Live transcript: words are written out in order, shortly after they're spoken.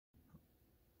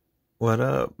What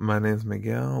up? My name's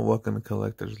Miguel. Welcome to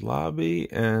Collector's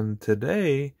Lobby. And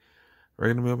today we're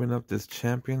going to be opening up this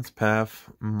Champions Path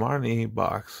Marnie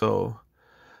box. So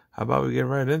how about we get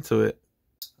right into it?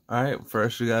 Alright,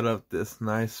 first we got up this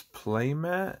nice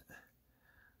playmat.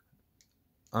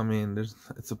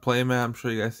 It's a playmat. I'm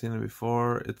sure you guys seen it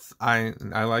before. I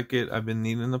like it. I've been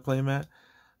needing the playmat.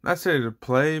 Not necessarily to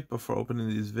play before opening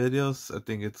these videos. I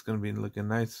think it's going to be looking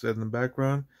nice in the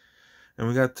background. And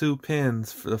we got two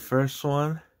pins. For the first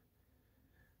one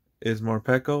is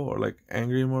Morpeko, or like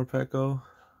Angry Morpeko.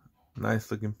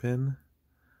 Nice looking pin.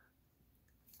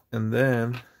 And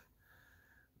then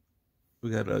we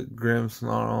got a Grim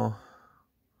Snarl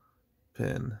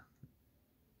pin.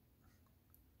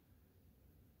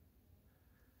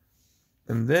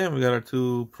 And then we got our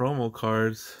two promo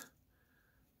cards.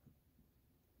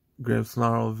 Grim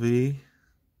Snarl V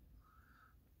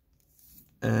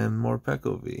and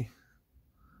Morpeko V.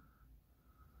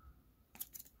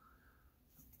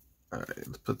 Alright,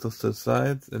 let's put those to the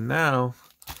sides. And now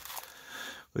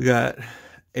we got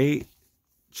 8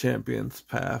 Champions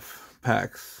Path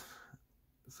packs.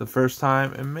 It's the first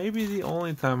time and maybe the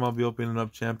only time I'll be opening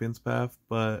up Champions Path,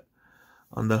 but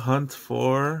on the hunt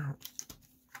for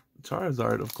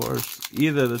Charizard, of course.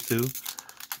 Either of the two.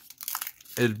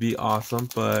 It'd be awesome,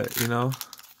 but you know,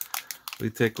 we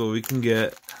take what we can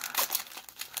get.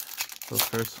 So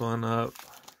first one up.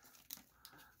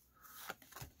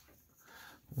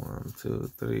 1,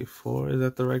 2, 3, 4. Is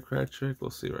that the right crack trick? We'll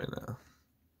see right now.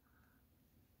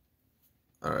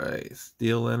 Alright,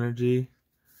 Steel Energy,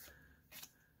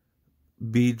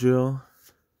 Beedrill,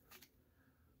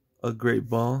 a Great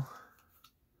Ball,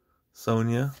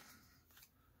 Sonia,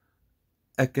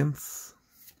 Ekans,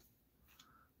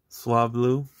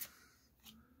 Swablu,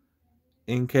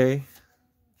 Inkay,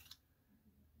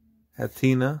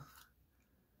 Hatina,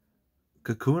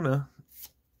 Kakuna,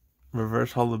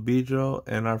 Reverse Holo Beedrill,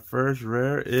 and our first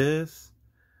rare is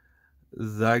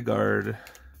Zygarde.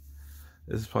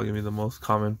 This is probably going to be the most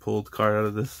common pulled card out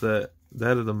of this set.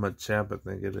 That is the Machamp, I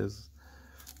think it is.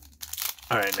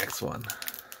 Alright, next one.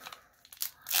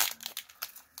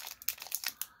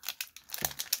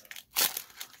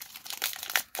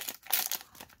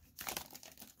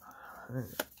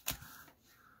 Alright.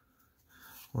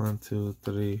 1, 2,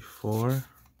 3, 4.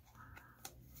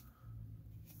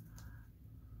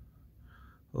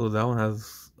 Oh, that one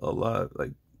has a lot,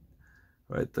 like,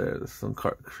 right there. There's some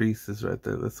creases right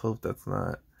there. Let's hope that's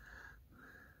not.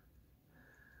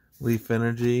 Leaf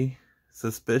Energy,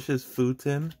 Suspicious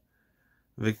Futon,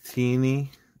 Victini,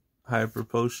 Hyper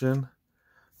Potion,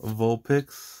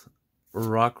 Vulpix,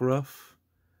 Rockruff,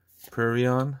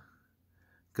 Purion,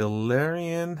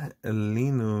 Galarian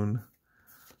Linoon,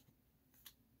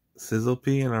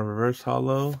 Sizzlepea, and our reverse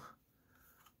holo,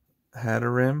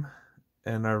 Hatterene,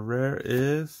 and our rare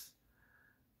is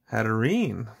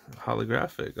Hatterene,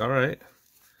 holographic. Alright.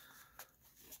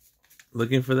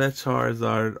 Looking for that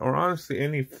Charizard, or honestly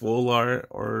any full art,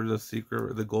 or the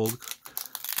secret, the gold,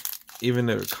 even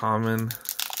if it's common.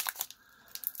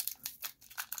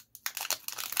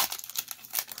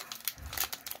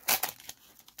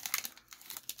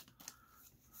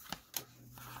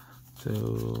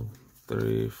 Two,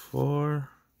 three, 4.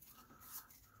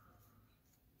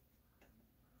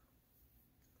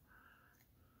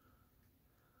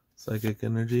 Psychic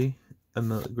Energy,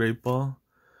 another Great Ball,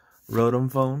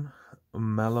 Rotom Phone,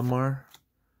 Malamar,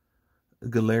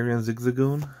 Galarian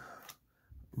Zigzagoon,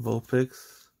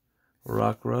 Vulpix,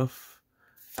 Rockruff,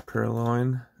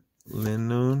 Purloin,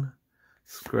 Linoon,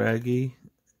 Scraggy,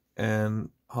 and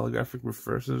Holographic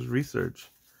Reverses Research.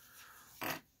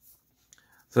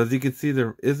 So as you can see,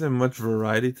 there isn't much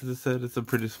variety to the set. It's a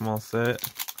pretty small set.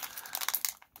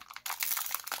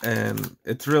 And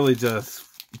it's really just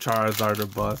Charizard or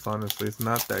bust, honestly. It's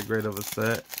not that great of a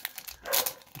set.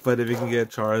 But if you can get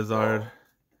Charizard,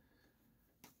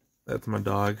 that's my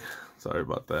dog. Sorry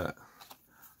about that.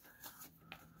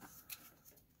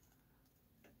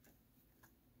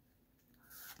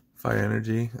 Fire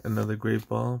Energy, another Great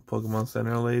Ball, Pokemon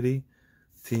Center Lady,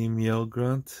 Team Yell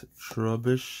Grunt,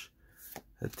 Trubbish,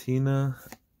 Hatina,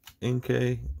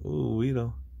 Inkay, ooh,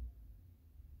 Weedle,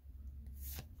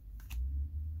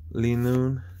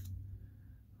 Linoon,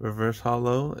 reverse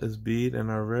holo is Bead, and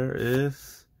our rare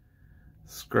is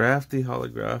Scrafty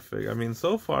holographic. I mean,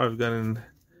 so far I've gotten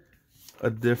a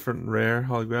different rare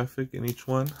holographic in each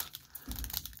one.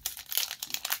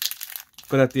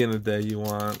 But at the end of the day, you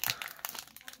want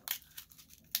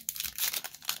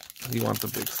the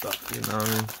big stuff, you know what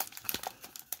I mean?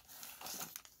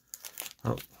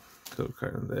 Oh, code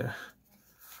card in there.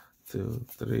 2,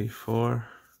 3, 4.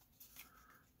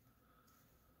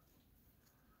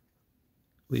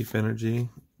 Leaf Energy,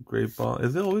 Great Ball.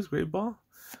 Is it always Great Ball?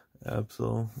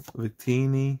 Absol,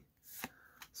 Victini,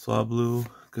 Swablu,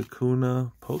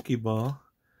 Kakuna, Pokeball,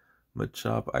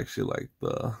 Machop. I actually like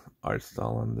the art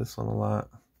style on this one a lot.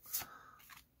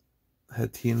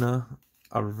 Hatina,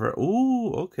 a reverse.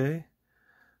 Ooh, okay.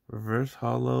 Reverse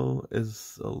Hollow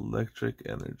is Electric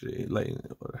Energy, Lightning.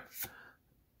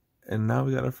 And now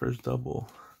we got our first double.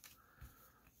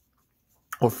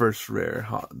 Or first rare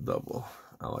hot double.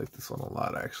 I like this one a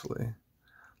lot, actually.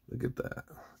 Look at that.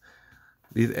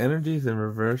 These energies in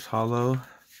reverse hollow,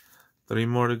 3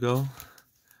 more to go,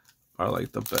 are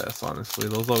like the best, honestly.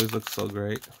 Those always look so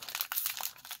great.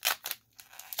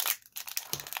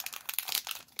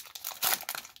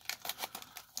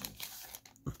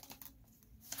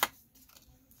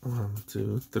 One,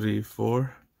 two, three,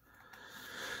 four.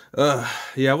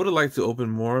 Yeah, I would have liked to open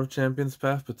more of Champions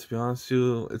Path, but to be honest with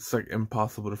you, it's like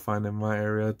impossible to find in my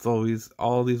area. It's always,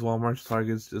 all these Walmart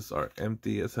Targets just are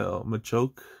empty as hell.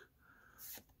 Machoke,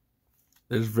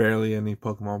 there's rarely any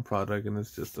Pokemon product, and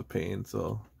it's just a pain,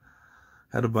 so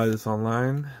I had to buy this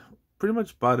online. Pretty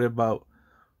much bought it about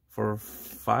for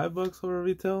 $5 over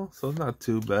retail, so it's not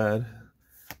too bad.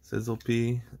 Sizzle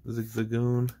P,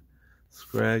 Zigzagoon,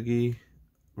 Scraggy,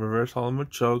 Reverse Hollow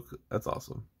Machoke, that's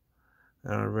awesome.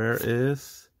 And our rare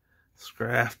is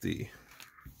Scrafty.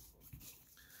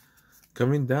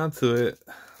 Coming down to it,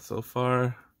 so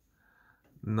far,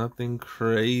 nothing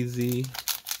crazy.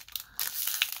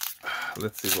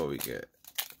 Let's see what we get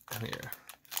here.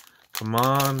 Come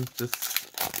on,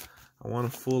 just, I want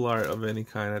a full art of any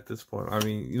kind at this point. I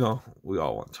mean, you know, we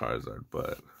all want Charizard,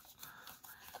 but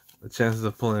the chances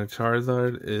of pulling a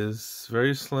Charizard is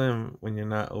very slim when you're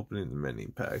not opening the mini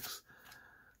packs.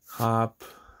 Hop,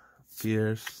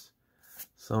 Pierce,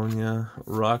 Sonia,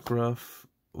 Rockruff,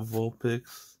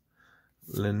 Vulpix,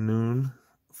 Lanoon,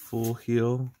 Full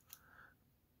Heal,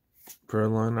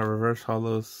 Purloin, our reverse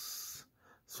hollows,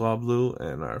 Swablu,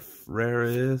 and our rare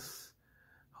is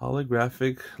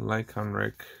holographic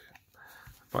Lycanroc.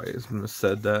 Probably have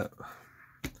said that.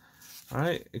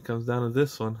 Alright, it comes down to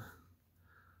this one.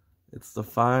 It's the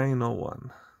final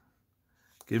one.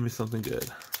 Give me something good.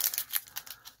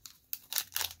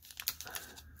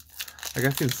 Like,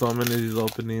 I've seen so many of these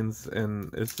openings,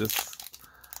 and it's just,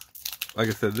 like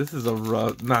I said, this is a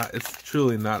rough, it's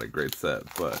truly not a great set,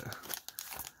 but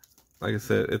like I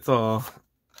said, it's all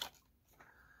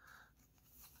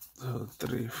 2,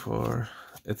 3, 4.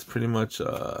 It's pretty much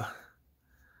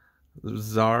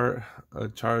Charizard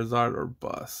or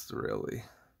bust, really.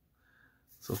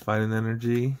 So Fighting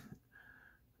Energy,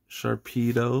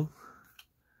 Sharpedo,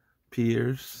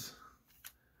 Pierce,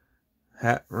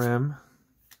 Hatrem,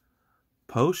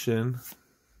 Potion,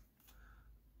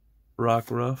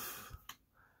 Rockruff,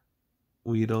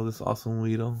 Weedle, this awesome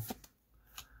Weedle,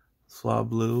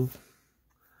 Swablu,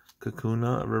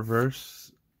 Kakuna,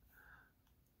 reverse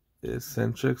is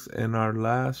Centrix, and our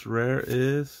last rare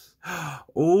is,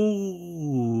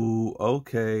 oh,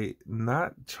 okay,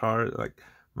 not like,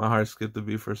 my heart skipped a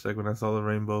beat for a second when I saw the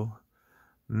rainbow.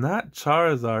 Not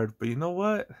Charizard, but you know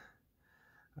what?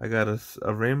 I got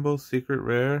a rainbow secret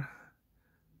rare,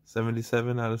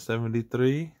 77 out of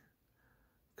 73.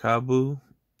 Kabu.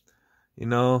 You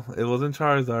know, it wasn't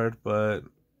Charizard, but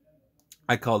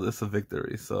I call this a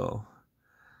victory. So,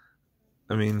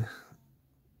 I mean,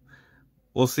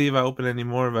 we'll see if I open any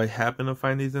more. If I happen to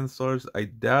find these in stores, I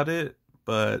doubt it.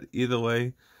 But either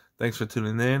way, thanks for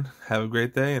tuning in. Have a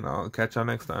great day, and I'll catch y'all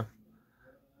next time.